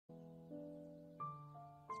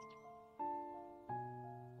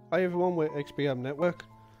Hi everyone, we're XBM Network.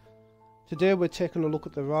 Today we're taking a look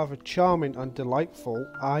at the rather charming and delightful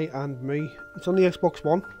I and Me. It's on the Xbox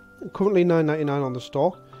One, currently $9.99 on the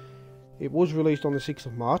store. It was released on the 6th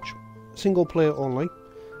of March, single player only,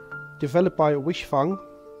 developed by Fang.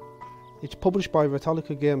 It's published by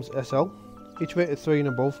Ratalaika Games SL. It's rated 3 and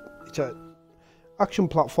above. It's an action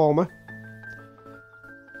platformer.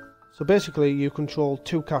 So basically you control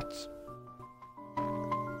two cats.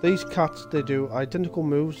 These cats, they do identical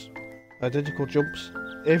moves, identical jumps,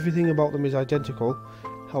 everything about them is identical.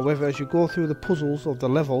 However, as you go through the puzzles of the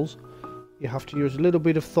levels, you have to use a little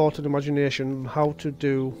bit of thought and imagination on how to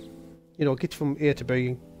do, get from A to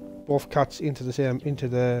B, both cats into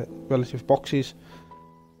the relative boxes.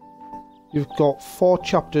 You've got 4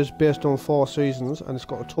 chapters based on 4 seasons, and it's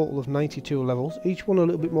got a total of 92 levels, each one a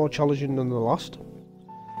little bit more challenging than the last.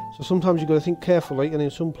 So sometimes you've got to think carefully, and in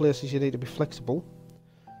some places you need to be flexible.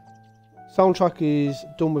 Soundtrack is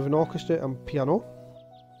done with an orchestra and piano,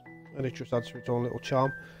 and it just adds to its own little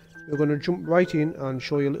charm. We're going to jump right in and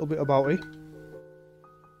show you a little bit about it.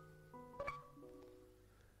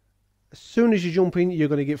 As soon as you jump in, you're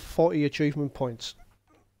going to get 40 achievement points,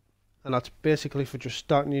 and that's basically for just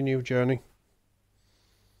starting your new journey.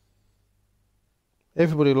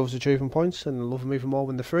 Everybody loves achievement points, and they love them even more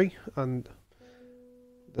when they're free and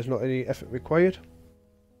there's not any effort required.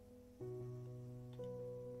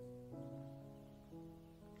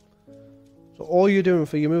 So all you're doing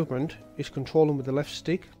for your movement is controlling with the left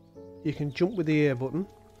stick. You can jump with the A button.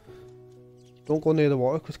 Don't go near the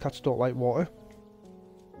water because cats don't like water.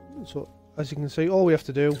 So as you can see, all we have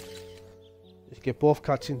to do is get both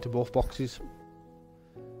cats into both boxes.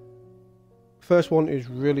 First one is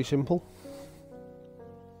really simple.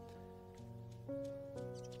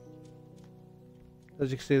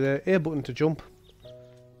 As you can see there, A button to jump.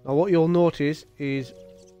 Now what you'll notice is,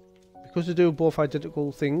 because they do both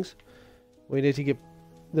identical things, we need to get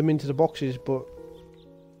them into the boxes, but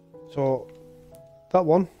so that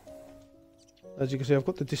one, as you can see, I've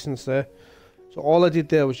got the distance there. So all I did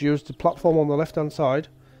there was use the platform on the left hand side,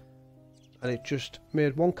 and it just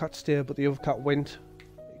made one cat stay but the other cat went.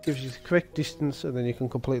 It gives you the correct distance, and then you can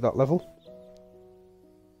complete that level.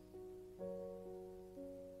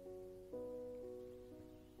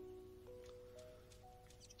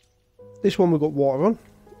 This one we've got water on.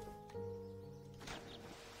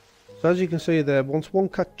 So as you can see there, once one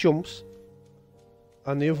cat jumps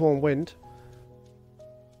and the other one went,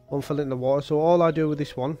 one fell in the water. So all I do with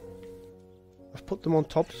this one, I've put them on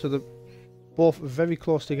top so they're both very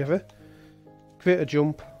close together, create a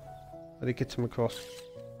jump, and it gets them across.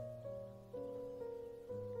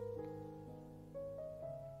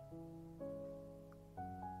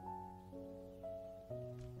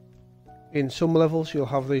 In some levels you'll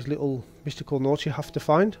have these little mystical notes you have to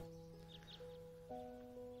find.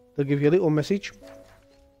 They'll give you a little message.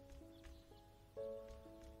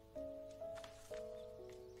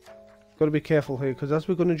 Got to be careful here because as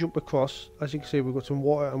we're going to jump across, as you can see, we've got some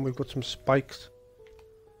water and we've got some spikes.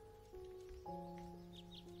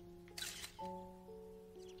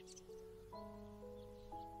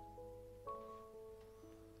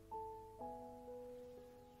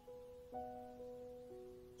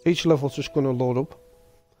 Each level's just going to load up.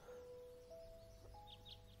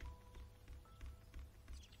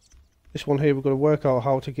 This one here, we've got to work out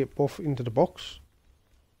how to get both into the box.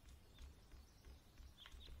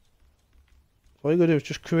 So all you're going to do is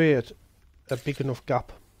just create a big enough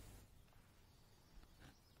gap.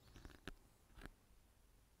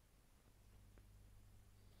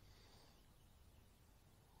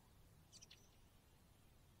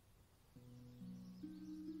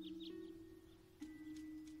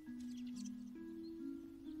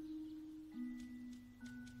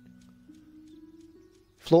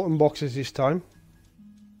 Floating boxes this time.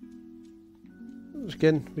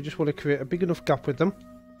 Again, we just want to create a big enough gap with them.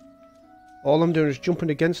 All I'm doing is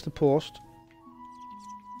jumping against the post.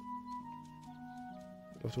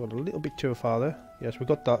 I've got a little bit too far there. Yes, we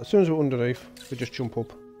got that. As soon as we're underneath, we just jump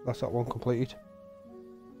up. That's that one completed.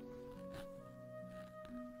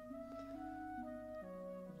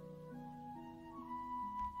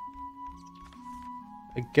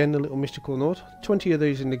 Again, a little mystical note. 20 of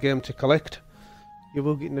these in the game to collect. You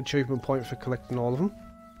will get an achievement point for collecting all of them.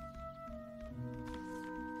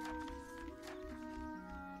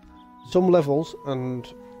 Some levels, and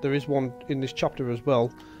there is one in this chapter as well,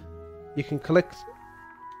 you can collect...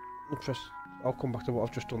 I'll come back to what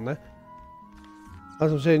I've just done there.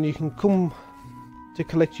 As I'm saying, you can come to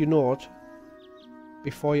collect your note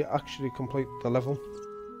before you actually complete the level.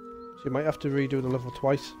 So you might have to redo the level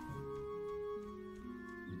twice.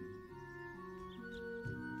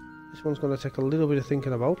 This one's going to take a little bit of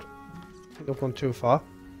thinking about. I think I've gone too far.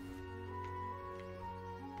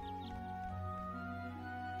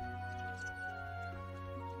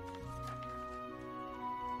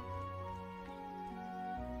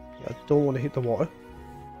 I don't want to hit the water.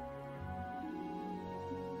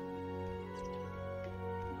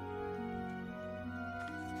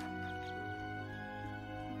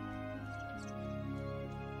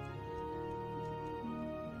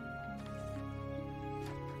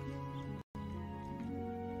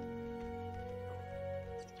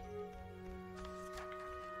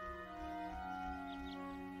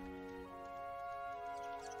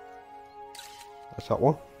 That's that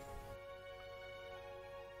one.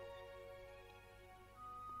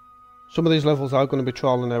 Some of these levels are going to be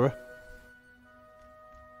trial and error.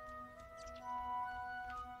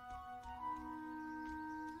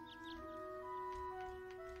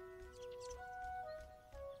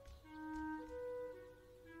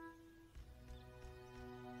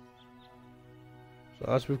 So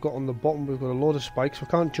as we've got on the bottom, we've got a load of spikes. We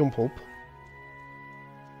can't jump up.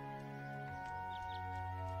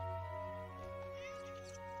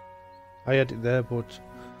 I had it there, but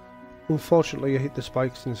unfortunately I hit the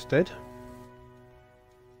spikes instead.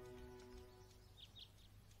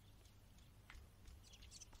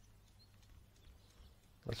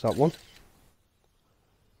 That's that one.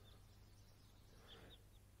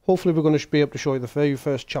 Hopefully we're going to be able to show you the very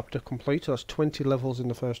first chapter complete. That's 20 levels in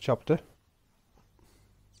the first chapter.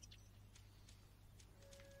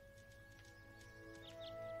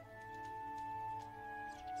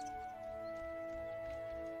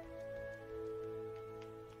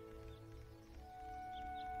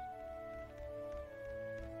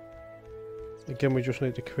 Again, we just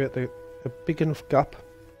need to create a big enough gap.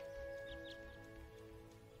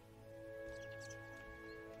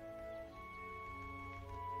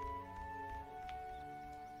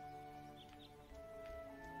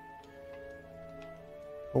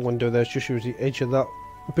 What I'm going to do there is just use the edge of that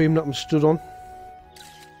beam that I'm stood on,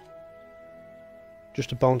 just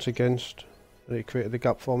to bounce against, and it created the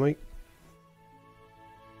gap for me.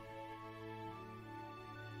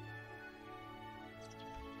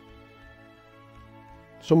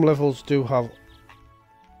 Some levels do have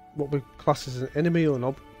what we class as an enemy or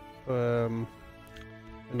an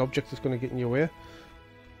object that's going to get in your way.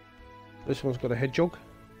 This one's got a hedgehog.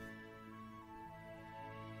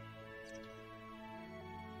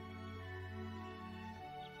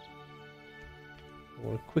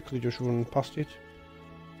 I'll quickly just run past it.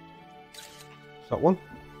 It's that one.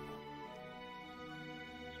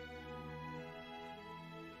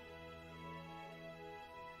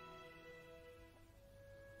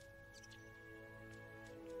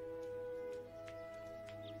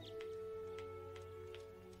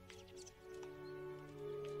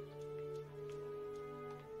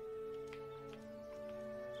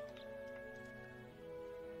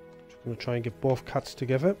 I'm going to try and get both cats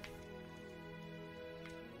together.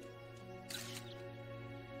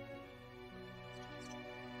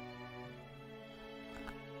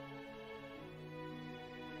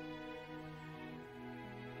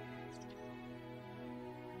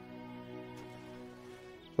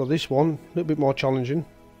 So this one, a little bit more challenging.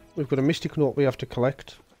 We've got a mystic note we have to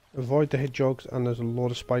collect, avoid the hedgehogs, and there's a load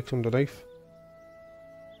of spikes underneath.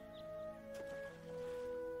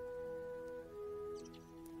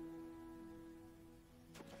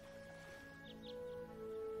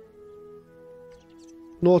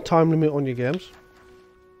 No time limit on your games.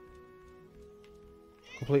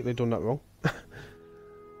 Completely done that wrong.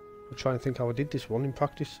 I'll try and think how I did this one in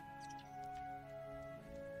practice.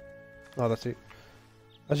 Oh, that's it.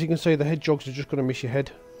 As you can see, the hedgehogs are just going to miss your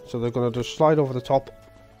head. So they're going to just slide over the top.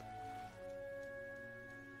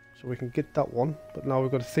 So we can get that one. But now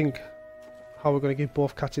we've got to think how we're going to get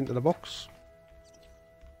both cats into the box.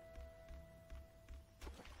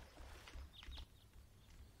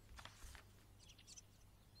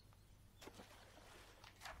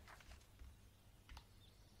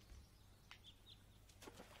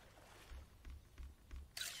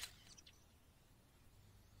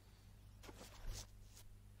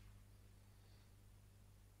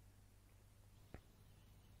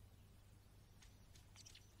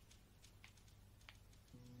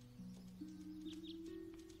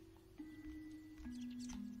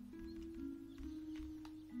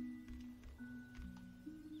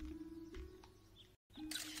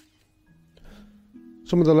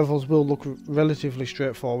 Some of the levels will look relatively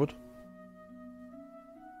straightforward.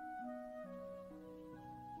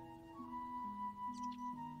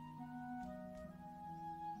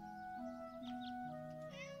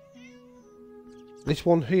 This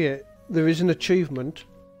one here, there is an achievement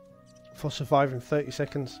for surviving 30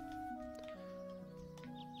 seconds.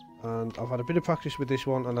 And I've had a bit of practice with this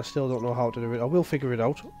one and I still don't know how to do it. I will figure it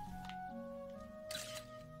out.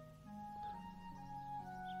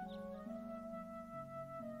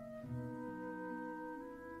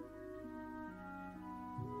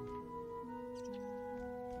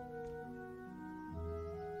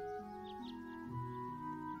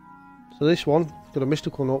 So this one, got a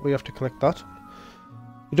mystical note, we have to collect that.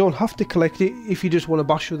 You don't have to collect it if you just want to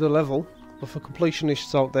bash through the level, but for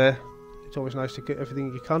completionists out there, it's always nice to get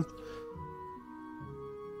everything you can.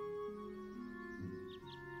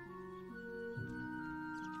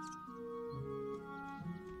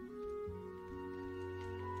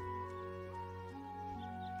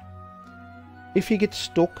 If you get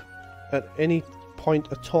stuck at any point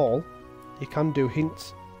at all, you can do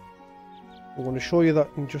hints. I'm going to show you that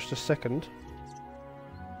in just a second.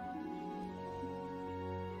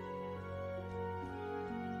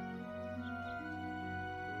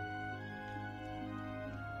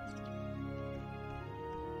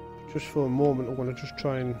 Just for a moment, I'm going to just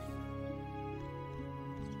try and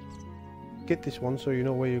get this one so you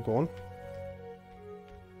know where you're going.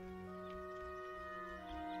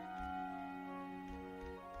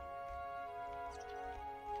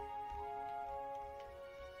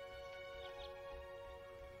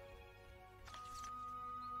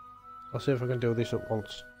 I'll see if I can do this at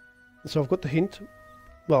once. So I've got the hint,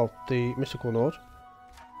 well, the mystical node.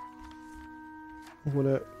 I'm going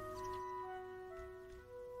to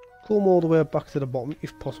comb all the way back to the bottom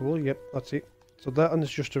if possible. Yep, that's it. So that one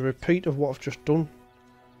is just a repeat of what I've just done.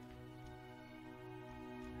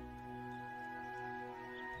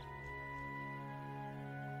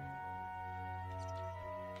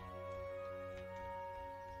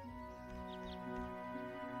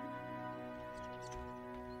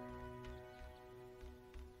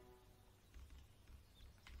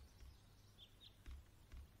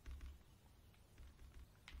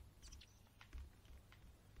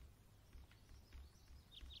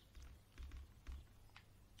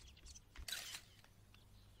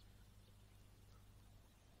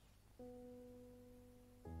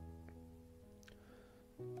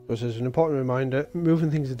 This is an important reminder,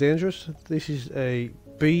 moving things are dangerous. This is a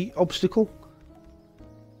bee obstacle.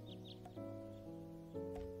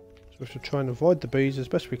 So we should try and avoid the bees as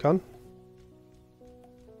best we can.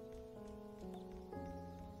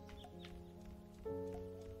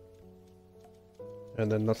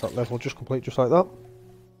 And then that's that level just complete just like that.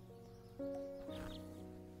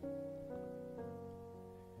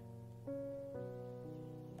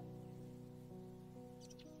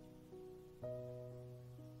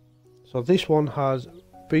 So this one has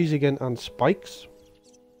bees again and spikes.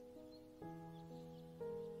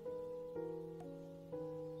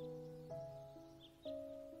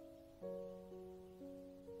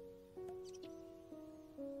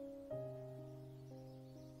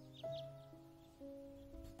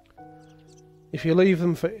 If you leave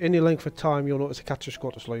them for any length of time, you'll notice the cats just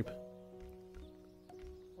go to sleep.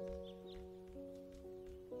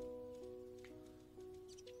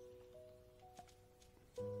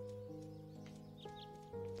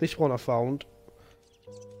 This one I found,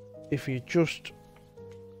 if you just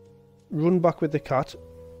run back with the cat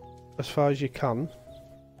as far as you can,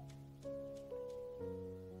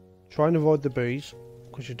 try and avoid the bees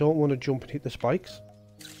because you don't want to jump and hit the spikes,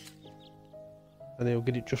 and then you'll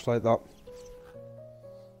get it just like that.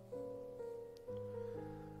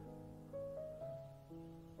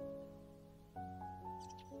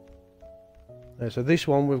 So this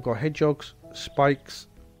one we've got hedgehogs, spikes,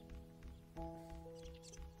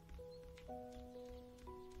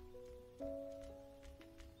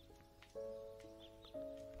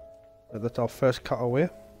 that's our first cutaway.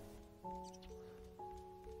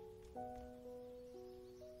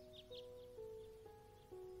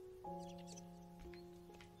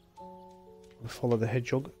 I'll follow the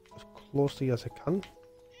hedgehog as closely as I can.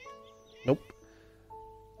 Nope.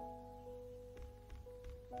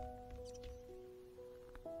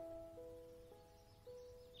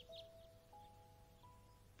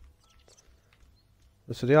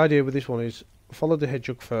 So the idea with this one is follow the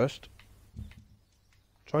hedgehog first.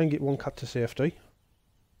 Try and get one cat to safety.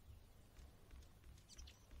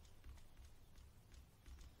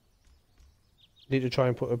 You need to try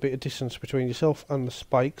and put a bit of distance between yourself and the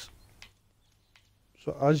spikes.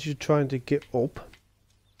 So as you're trying to get up,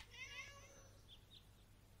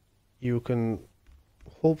 you can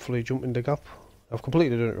hopefully jump in the gap. I've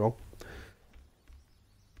completely done it wrong.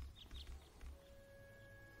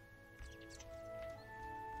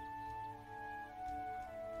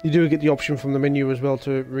 You do get the option from the menu as well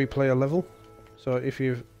to replay a level. So if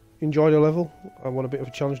you've enjoyed a level and want a bit of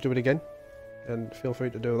a challenge, do it again. And feel free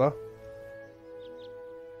to do that.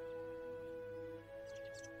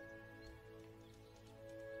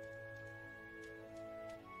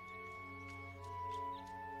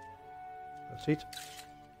 That's it.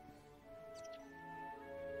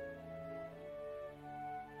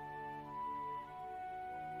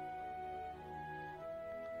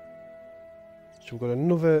 So we've got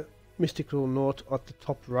another mystical note at the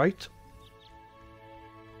top right.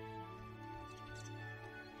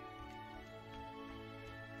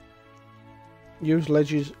 Use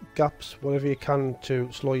ledges, gaps, whatever you can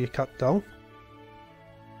to slow your cat down.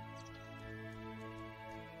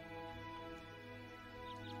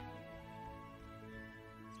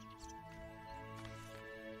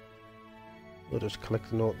 We'll just collect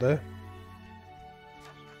the note there.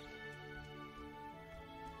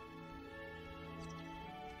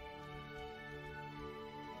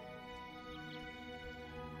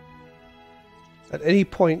 At any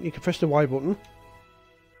point you can press the Y button.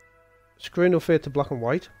 Screen will fade to black and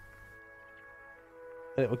white,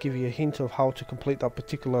 and it will give you a hint of how to complete that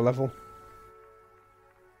particular level.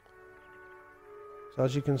 So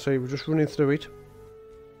as you can see, we're just running through it.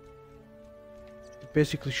 It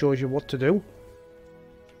basically shows you what to do.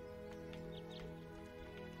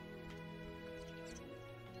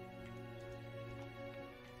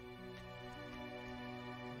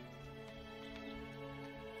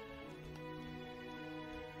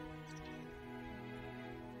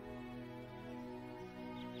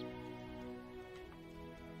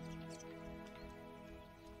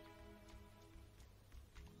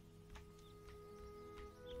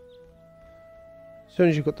 As soon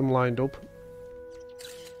as you've got them lined up,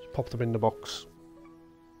 just pop them in the box.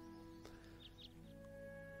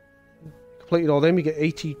 Completed all them, you get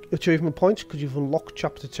 80 achievement points because you've unlocked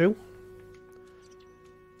chapter 2.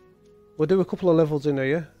 We'll do a couple of levels in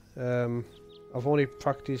here. I've only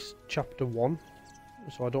practiced chapter 1,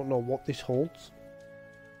 so I don't know what this holds.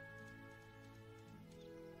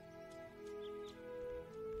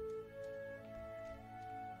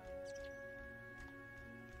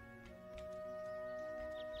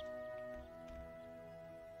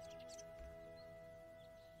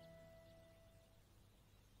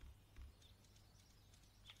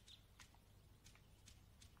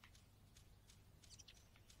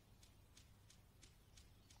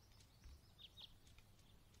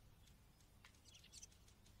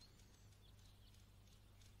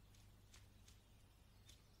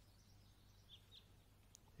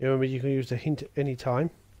 You remember you can use the hint at any time.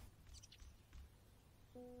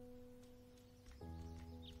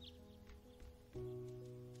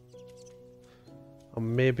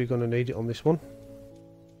 I'm maybe going to need it on this one.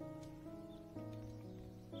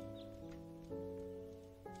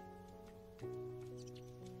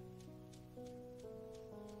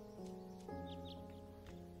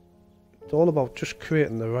 It's all about just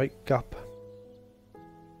creating the right gap.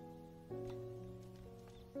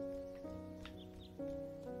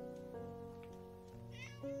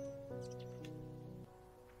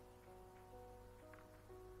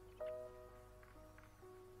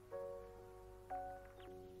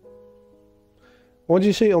 Once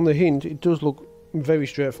you see it on the hint, it does look very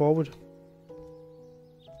straightforward.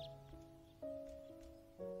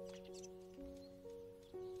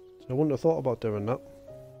 So I wouldn't have thought about doing that.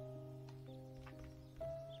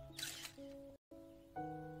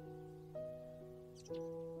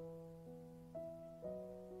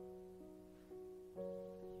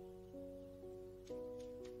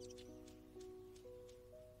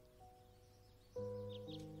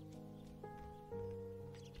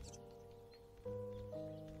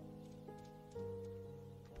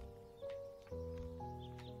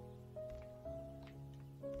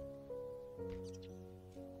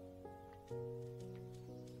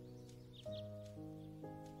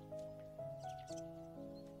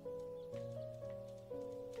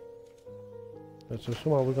 So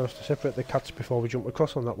somehow we're going to have to separate the cats before we jump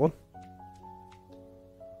across on that one.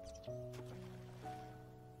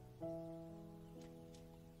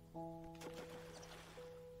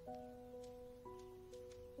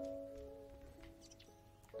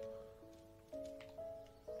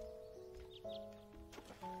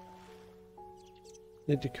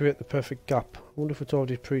 Need to create the perfect gap. I wonder if it's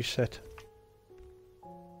already preset.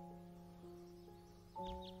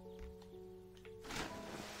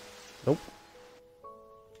 Nope.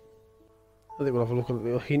 I think we'll have a look at a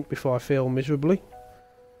little hint before I fail miserably.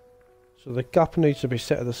 So the gap needs to be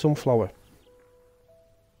set at the sunflower.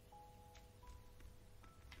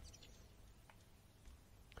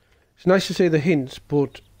 It's nice to see the hints,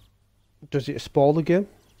 but does it spoil the game?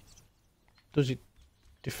 Does it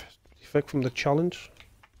defect from the challenge?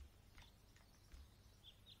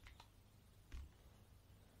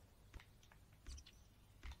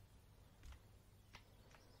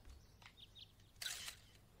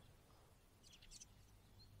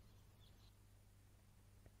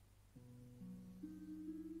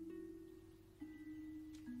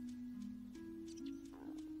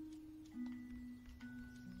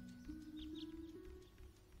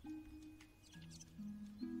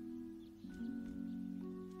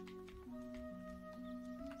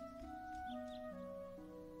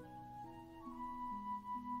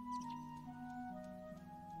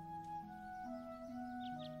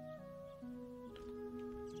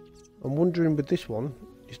 I'm wondering with this one,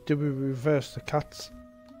 is do we reverse the cats?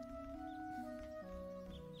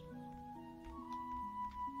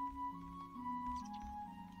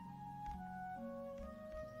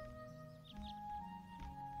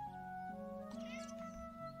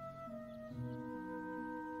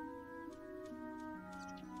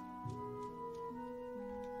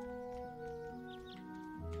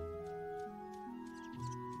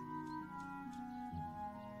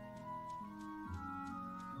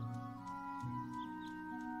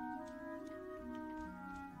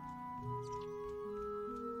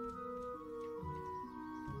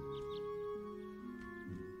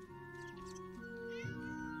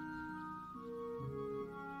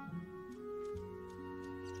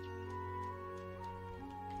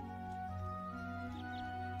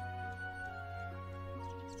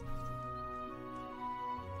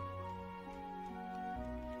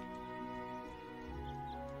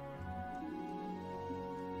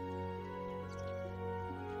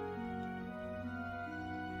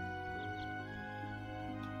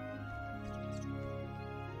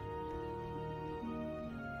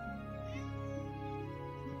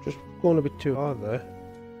 Just going a bit too hard there.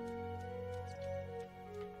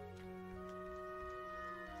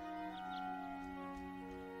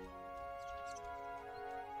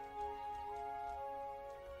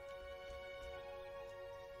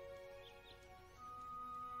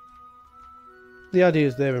 The idea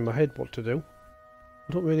is there in my head what to do.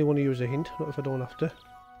 I don't really want to use a hint, not if I don't have to.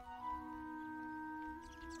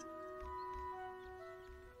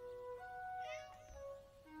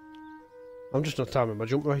 I'm just not timing my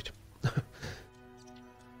jump right.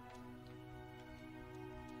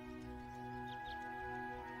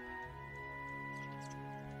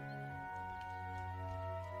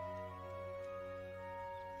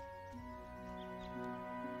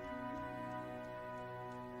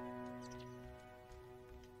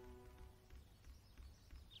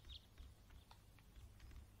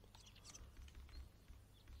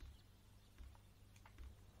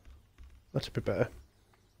 That's a bit better.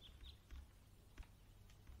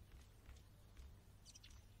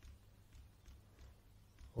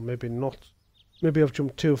 Or maybe not. Maybe I've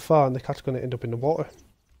jumped too far and the cat's going to end up in the water.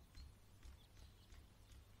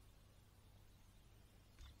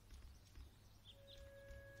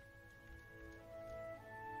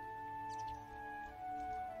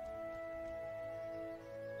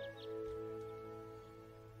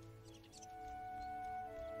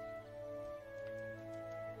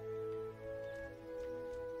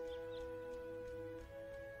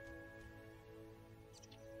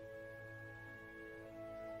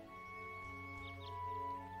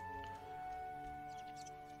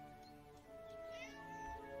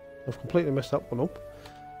 I've completely messed that one up.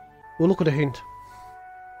 We'll look at a hint.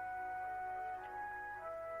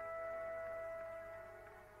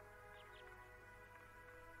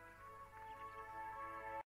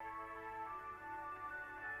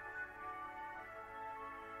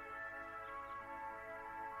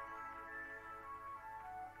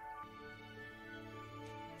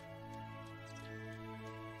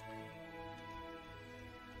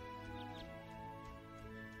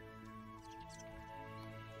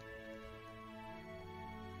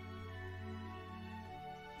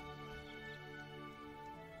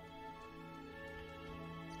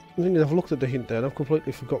 I think I've looked at the hint there and I've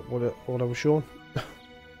completely forgot what I was shown.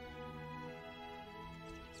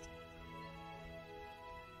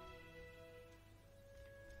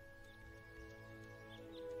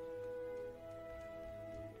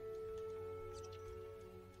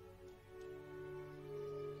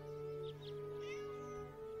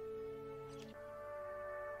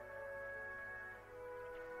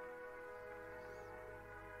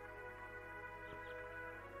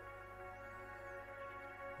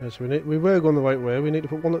 Yes, we were going the right way. We need to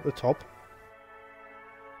put one at the top.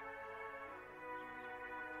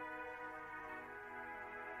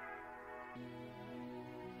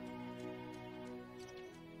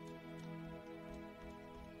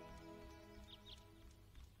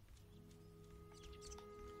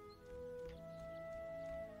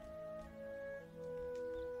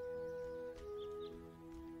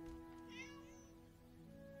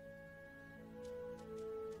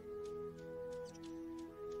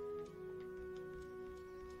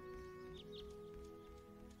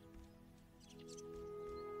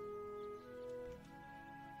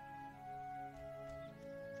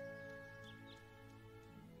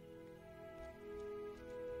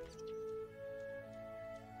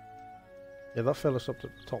 Yeah, that fella stopped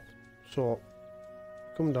at the top. So,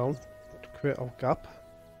 come down to create our gap.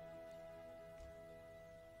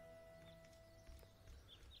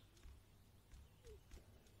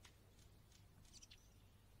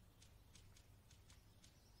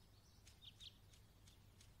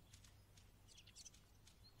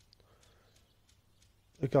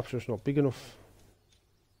 The gap's just not big enough.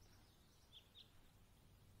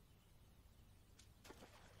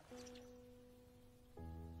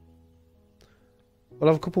 I'll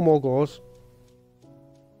have a couple more goes.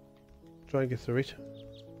 Try and get through it.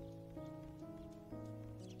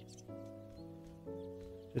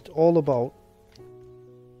 It's all about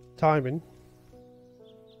timing.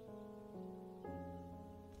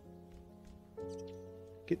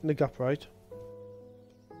 Getting the gap right.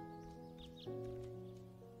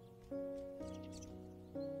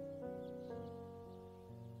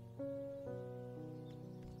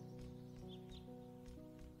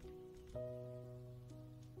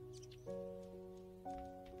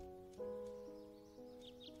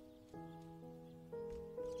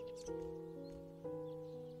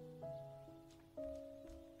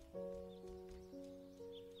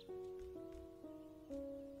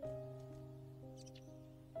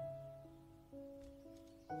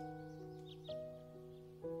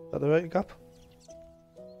 Is that the right gap?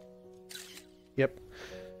 Yep.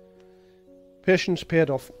 Patience paid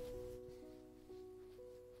off.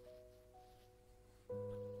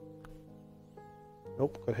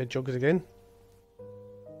 Nope, got head joggers again.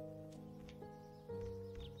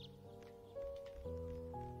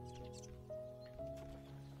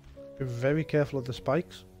 Be very careful of the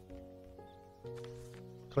spikes.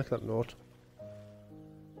 Collect that note.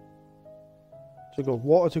 So go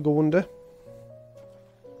water to go under.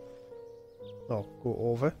 Oh, go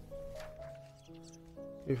over.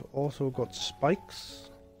 We've also got spikes.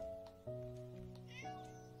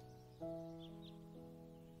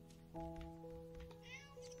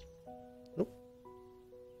 Nope.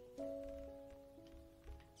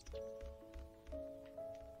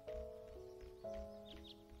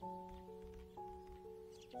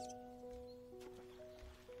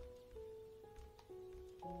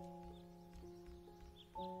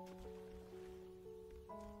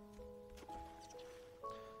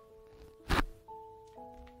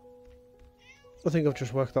 I think I've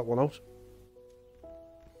just worked that one out.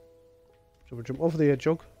 So we'll jump over the edge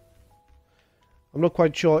jog. I'm not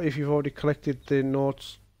quite sure if you've already collected the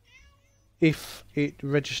notes, if it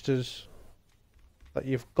registers that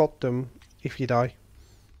you've got them if you die.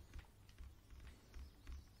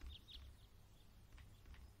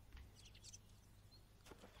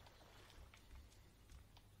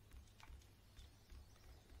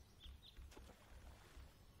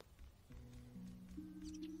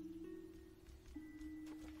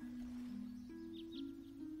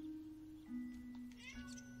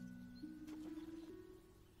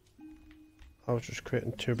 I was just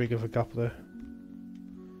creating too big of a gap there.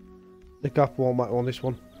 The gap won't matter on this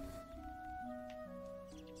one.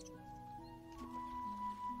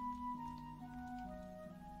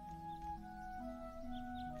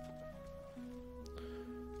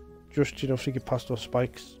 Just enough to get past those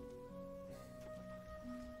spikes.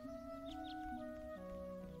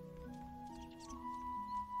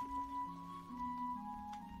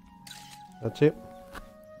 That's it.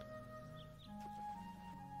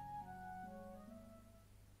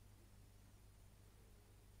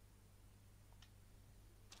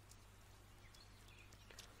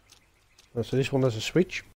 So this one has a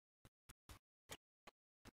switch.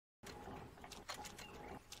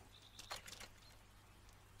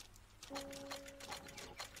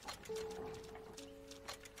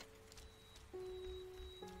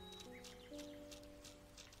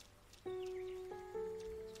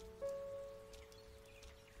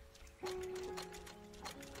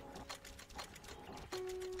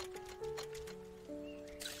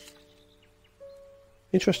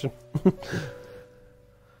 Interesting.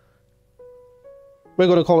 We're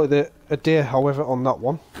going to call it a day, however, on that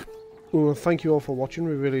one. Well, thank you all for watching.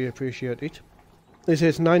 We really appreciate it. This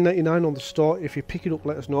is $9.99 on the store. If you pick it up,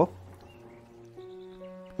 let us know.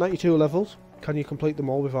 92 levels. Can you complete them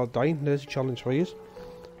all without dying? There's a challenge for you.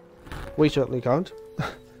 We certainly can't.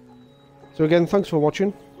 So again, thanks for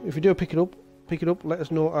watching. If you do pick it up, let us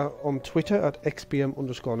know on Twitter at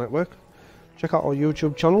xbm_network. Check out our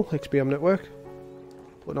YouTube channel, XBM Network.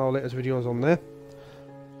 Putting our latest videos on there.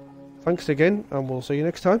 Thanks again, and we'll see you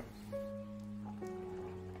next time.